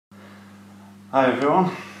Hi everyone.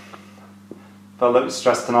 If I look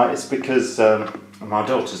stressed tonight, it's because my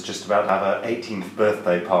daughter's just about to have her 18th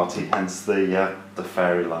birthday party, hence the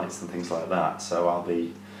fairy lights and things like that, so I'll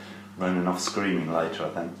be running off screaming later, I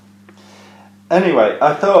think. Anyway,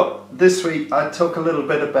 I thought this week I'd talk a little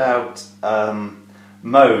bit about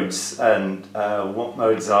modes and what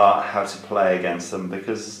modes are, how to play against them,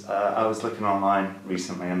 because I was looking online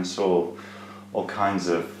recently and I saw all kinds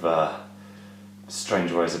of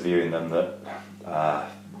strange ways of viewing them that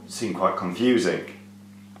seem quite confusing.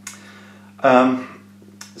 For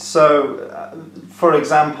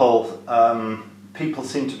example, people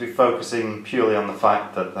seem to be focusing purely on the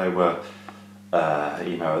fact that they were,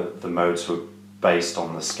 the modes were based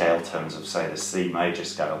on the scale terms of, say, the C major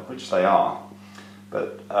scale, which they are.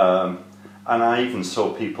 But and I even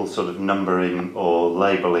saw people sort of numbering or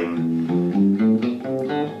labeling,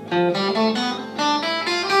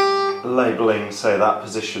 say, that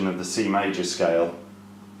position of the C major scale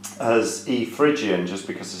as E Phrygian just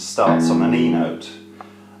because it starts on an E note,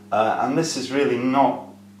 and this is really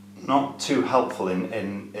not too helpful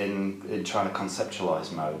in trying to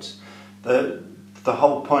conceptualize modes. The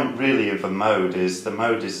whole point really of a mode is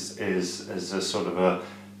is a sort of a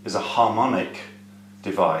harmonic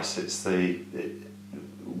device. It's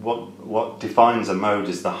what defines a mode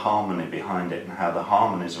is the harmony behind it and how the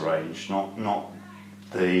harmony is arranged, not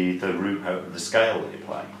the root note of the scale that you're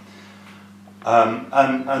playing.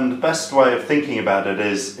 And the best way of thinking about it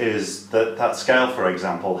is that scale, for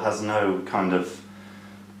example, has no kind of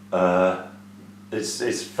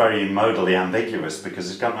it's very modally ambiguous because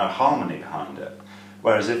it's got no harmony behind it.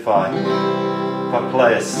 Whereas if I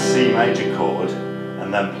play a C major chord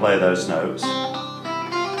and then play those notes,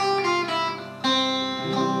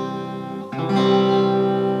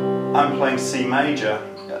 I'm playing C major,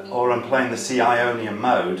 or I'm playing the C Ionian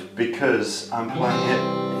mode because I'm playing it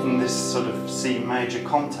in this sort of C major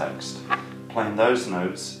context, playing those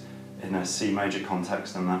notes in a C major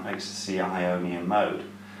context, and that makes a C Ionian mode.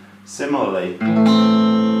 Similarly, if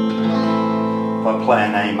I play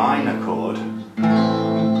an A minor chord,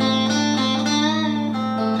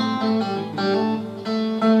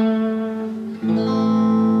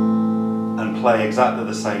 and play exactly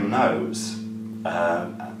the same notes,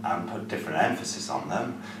 and put different emphasis on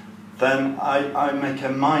them, then I make a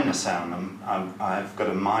minor sound. I've got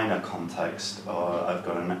a minor context, or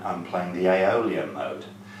I'm playing the Aeolian mode.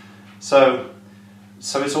 So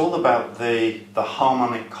it's all about the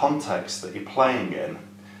harmonic context that you're playing in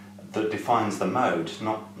that defines the mode,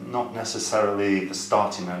 not necessarily the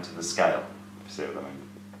starting note of the scale. If you see what I mean?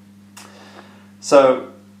 So,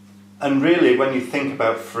 and really, when you think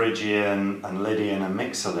about Phrygian and Lydian and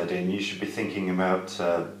Mixolydian, you should be thinking about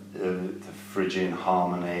the Phrygian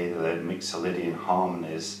harmony, the Mixolydian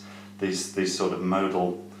harmonies, these sort of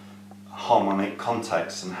modal harmonic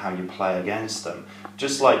contexts and how you play against them.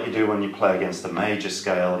 Just like you do when you play against the major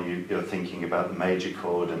scale, you're thinking about the major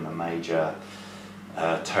chord and the major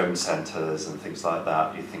tone centers and things like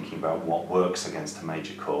that. You're thinking about what works against a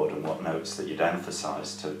major chord and what notes that you'd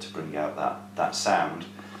emphasize to bring out that sound.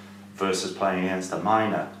 Versus playing against a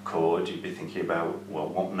minor chord, you'd be thinking about, well,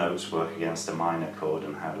 what notes work against a minor chord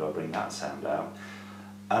and how do I bring that sound out?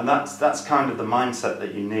 And that's kind of the mindset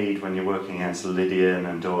that you need when you're working against Lydian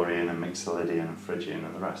and Dorian and Mixolydian and Phrygian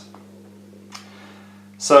and the rest.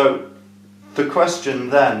 So the question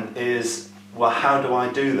then is, well, how do I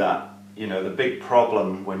do that? You know, the big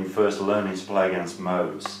problem when you're first learning to play against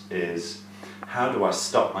modes is, how do I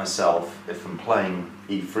stop myself, if I'm playing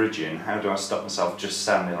E Phrygian, how do I stop myself just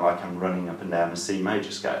sounding like I'm running up and down the C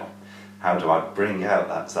major scale? How do I bring out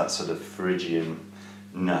that sort of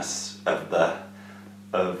Phrygian-ness of the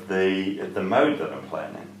mode that I'm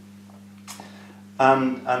playing in?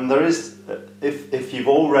 And there is, if you've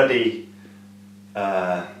already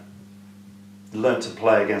learned to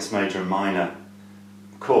play against major and minor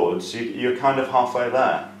chords, you're kind of halfway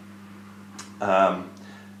there.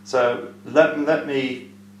 So let me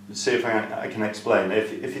see if I can explain.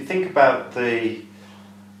 If you think about the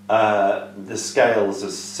scales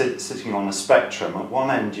as sitting on a spectrum, at one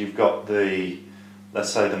end you've got let's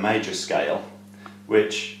say the major scale,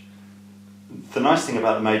 which the nice thing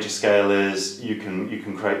about the major scale is you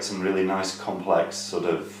can create some really nice complex sort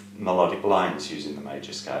of melodic lines using the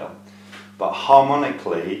major scale, but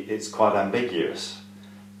harmonically it's quite ambiguous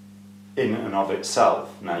in and of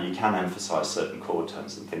itself. Now, you can emphasize certain chord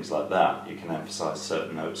tones and things like that. You can emphasize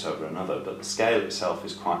certain notes over another, but the scale itself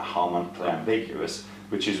is quite harmonically ambiguous,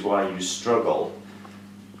 which is why you struggle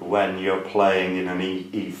when you're playing in an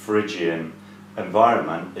E Phrygian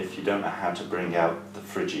environment if you don't know how to bring out the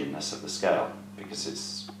Phrygianness of the scale, because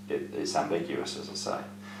it's ambiguous, as I say.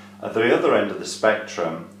 At the other end of the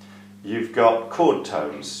spectrum, you've got chord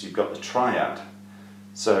tones, you've got the triad.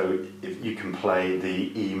 So if you can play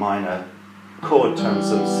the E minor chord tones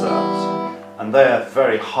themselves, and they're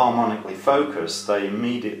very harmonically focused. They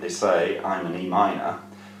immediately say, I'm an E minor,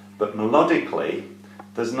 but melodically,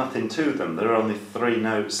 there's nothing to them. There are only 3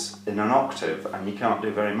 notes in an octave, and you can't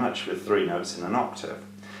do very much with 3 notes in an octave.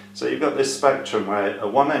 So you've got this spectrum where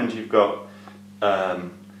at one end you've got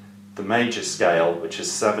the major scale, which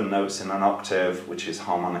is 7 notes in an octave, which is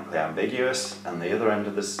harmonically ambiguous, and the other end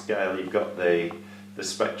of the scale you've got the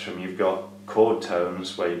spectrum, you've got chord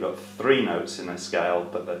tones where you've got 3 notes in a scale,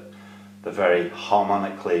 but they're very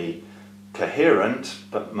harmonically coherent,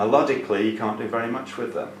 but melodically you can't do very much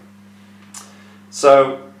with them.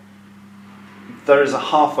 So there is a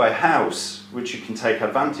halfway house which you can take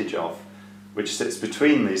advantage of, which sits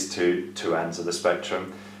between these two ends of the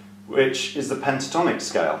spectrum, which is the pentatonic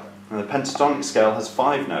scale. And the pentatonic scale has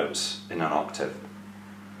 5 notes in an octave.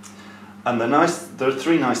 And there are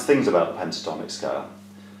 3 nice things about the pentatonic scale.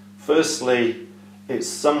 Firstly, it's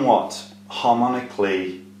somewhat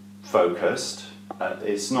harmonically focused.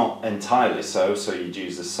 It's not entirely so you'd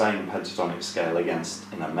use the same pentatonic scale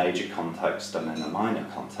in a major context and in a minor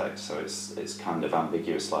context, so it's kind of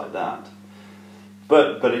ambiguous like that.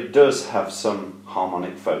 But it does have some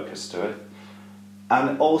harmonic focus to it.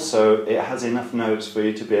 And also it has enough notes for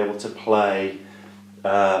you to be able to play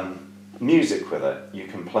music with it. You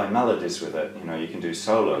can play melodies with it, you can do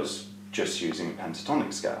solos just using a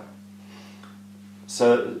pentatonic scale.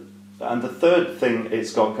 And the third thing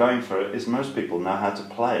it's got going for it is most people know how to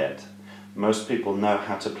play it. Most people know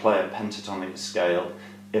how to play a pentatonic scale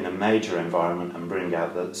in a major environment and bring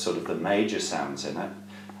out the major sounds in it.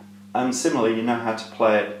 And similarly, you know how to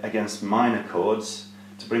play it against minor chords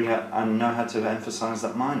to bring out and know how to emphasize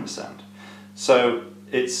that minor sound. So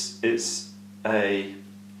it's a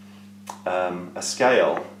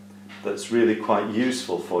scale that's really quite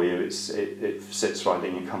useful for you. It sits right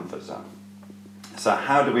in your comfort zone. So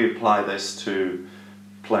how do we apply this to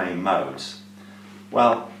playing modes?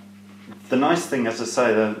 Well, the nice thing, as I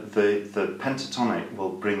say, the pentatonic will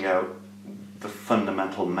bring out the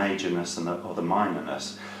fundamental majorness or the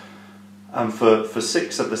minorness. And for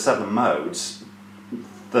 6 of the 7 modes,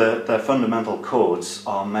 their fundamental chords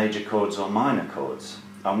are major chords or minor chords.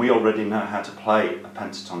 And we already know how to play a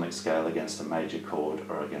pentatonic scale against a major chord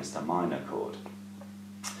or against a minor chord.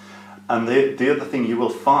 And the other thing you will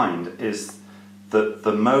find is that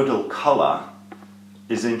the modal colour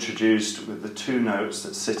is introduced with the 2 notes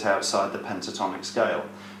that sit outside the pentatonic scale.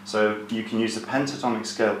 So you can use the pentatonic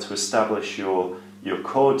scale to establish your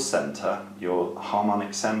chord centre, your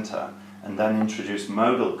harmonic centre, and then introduce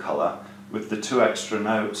modal colour with the 2 extra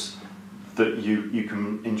notes that you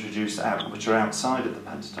can introduce which are outside of the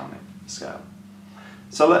pentatonic scale.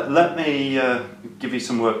 So let me give you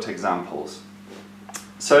some worked examples.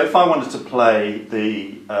 So if I wanted to play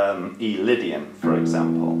the E Lydian, for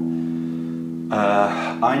example,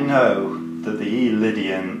 I know that the E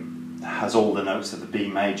Lydian has all the notes of the B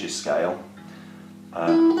major scale.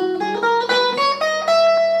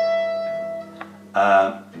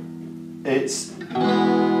 It's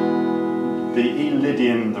the E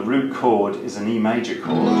Lydian, the root chord is an E major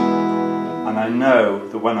chord, and I know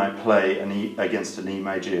that when I play against an E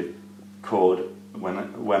major chord, when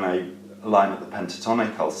I line up the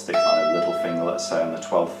pentatonic, I'll stick my little finger, let's say, on the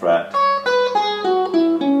 12th fret.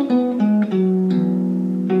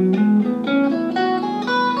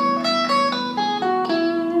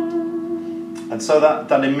 And so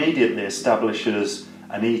that immediately establishes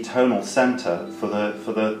an E tonal centre for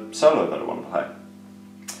the solo that I want to play.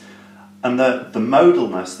 And the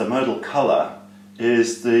modalness, the modal colour,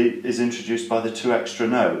 is introduced by the 2 extra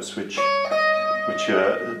notes, which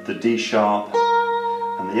are the D sharp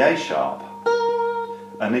and the A sharp.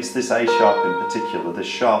 And it's this A sharp in particular, the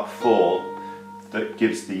sharp 4, that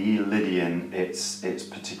gives the E Lydian its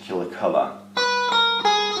particular colour.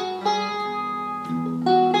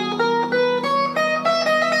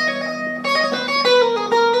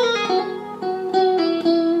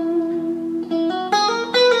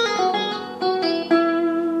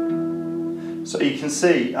 So you can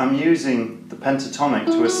see I'm using the pentatonic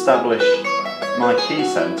to establish my key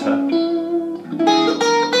centre,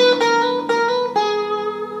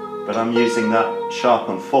 but I'm using that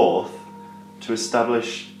sharpened 4th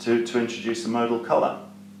to introduce a modal colour.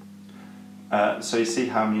 So you see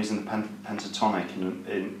how I'm using the pentatonic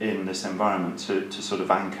in this environment to sort of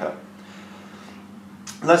anchor.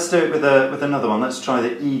 Let's do it with another one. Let's try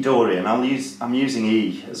the E Dorian. I'm using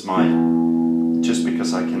E as my, just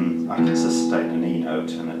because I can sustain an E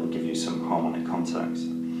note and it'll give you some harmonic context.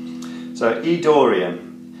 So E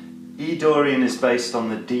Dorian, E Dorian is based on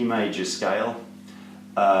the D major scale.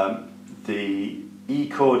 The E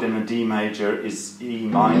chord in a D major is E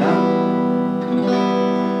minor.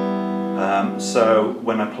 So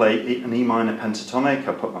when I play an E minor pentatonic,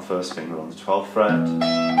 I put my first finger on the 12th fret.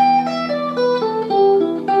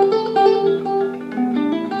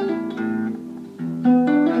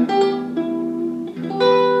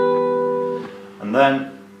 And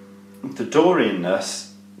then the Dorianness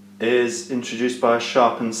is introduced by a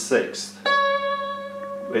sharpened 6th,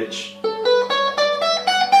 which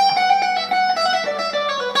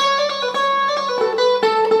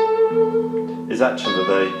is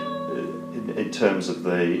actually in terms of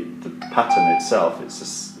the pattern itself,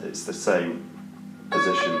 it's the same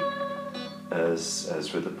position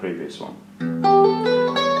as with the previous one.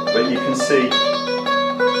 But you can see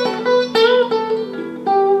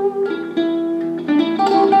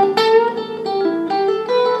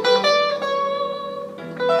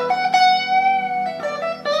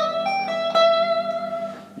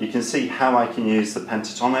how I can use the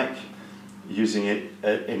pentatonic, using it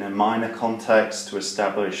in a minor context to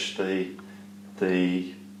establish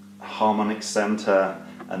the harmonic center,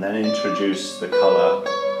 and then introduce the color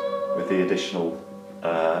with the additional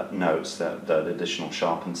notes, that additional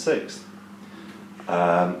sharpened 6th.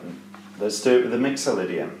 Let's do it with the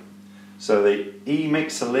mixolydian. So the E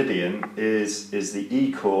mixolydian is the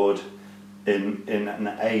E chord in an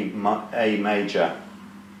A major.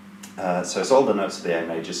 So it's all the notes of the A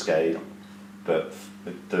major scale, but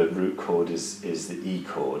the root chord is the E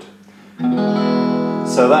chord.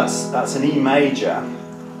 So that's an E major.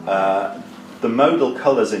 The modal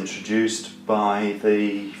colour is introduced by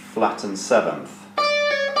the flattened 7th.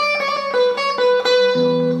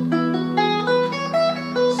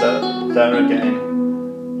 So there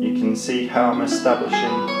again, you can see how I'm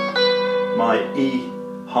establishing my E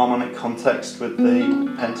harmonic context with the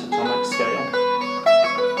pentatonic scale.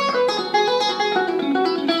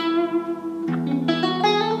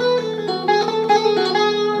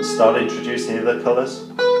 Start introducing the colours,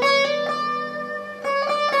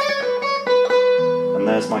 and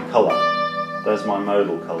there's my colour, there's my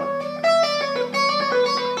modal colour.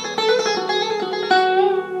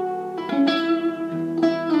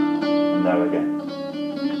 And there again.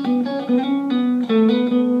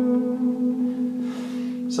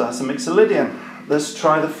 So that's a mixolydian. Let's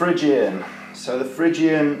try the Phrygian. So the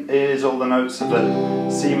Phrygian is all the notes of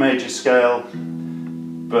the C major scale,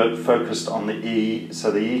 but focused on the E. So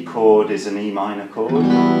the E chord is an E minor chord.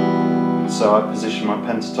 So I position my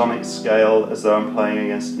pentatonic scale as though I'm playing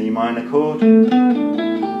against an E minor chord.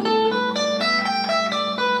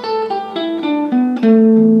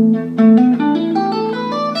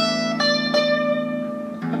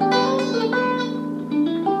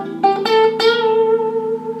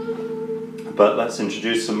 But let's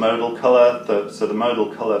introduce some modal colour. So the modal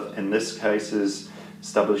colour in this case is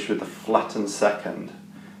established with the flattened 2nd.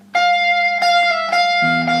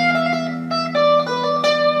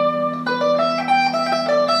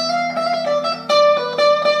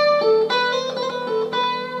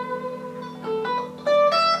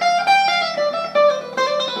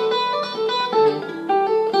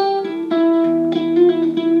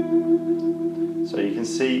 So you can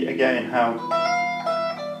see again how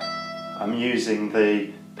I'm using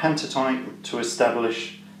the pentatonic to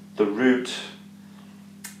establish the root,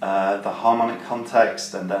 the harmonic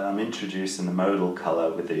context, and then I'm introducing the modal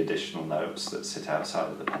colour with the additional notes that sit outside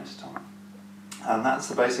of the pentatonic. And that's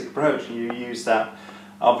the basic approach. You use that.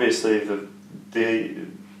 Obviously the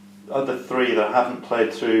other three that I haven't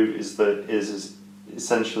played through is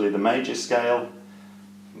essentially the major scale,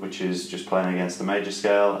 which is just playing against the major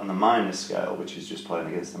scale, and the minor scale, which is just playing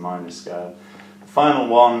against the minor scale. The final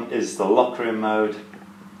one is the Locrian mode,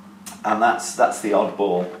 and that's the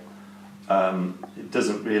oddball. It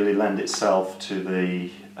doesn't really lend itself to the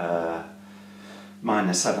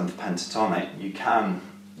minor 7th pentatonic.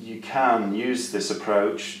 You can use this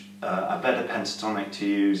approach. A better pentatonic to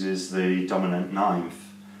use is the dominant 9th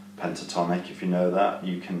pentatonic. If you know that,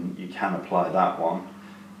 you can apply that one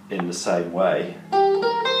in the same way.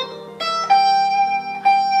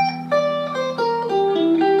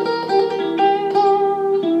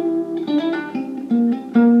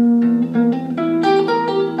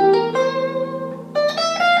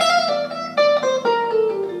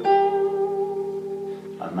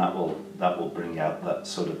 That will bring out that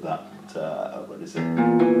sort of what is it?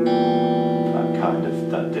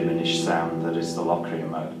 That diminished sound that is the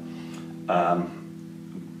Locrian mode.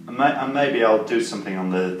 And maybe I'll do something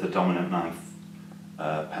on the dominant 9th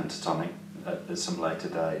pentatonic at some later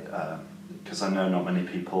date, because I know not many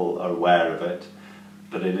people are aware of it.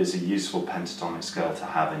 but it is a useful pentatonic scale to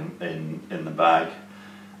have in the bag,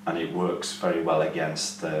 and it works very well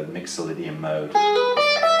against the Mixolydian mode.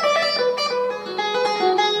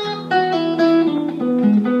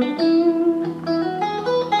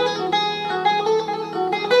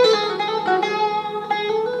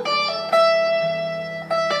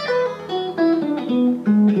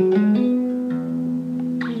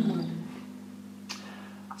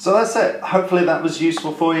 So that's it. Hopefully that was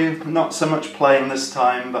useful for you. Not so much playing this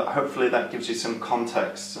time, but hopefully that gives you some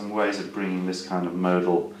context and ways of bringing this kind of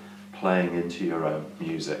modal playing into your own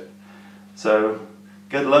music. So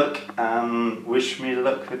good luck, and wish me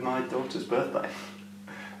luck with my daughter's birthday.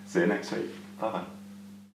 See you next week. Bye bye.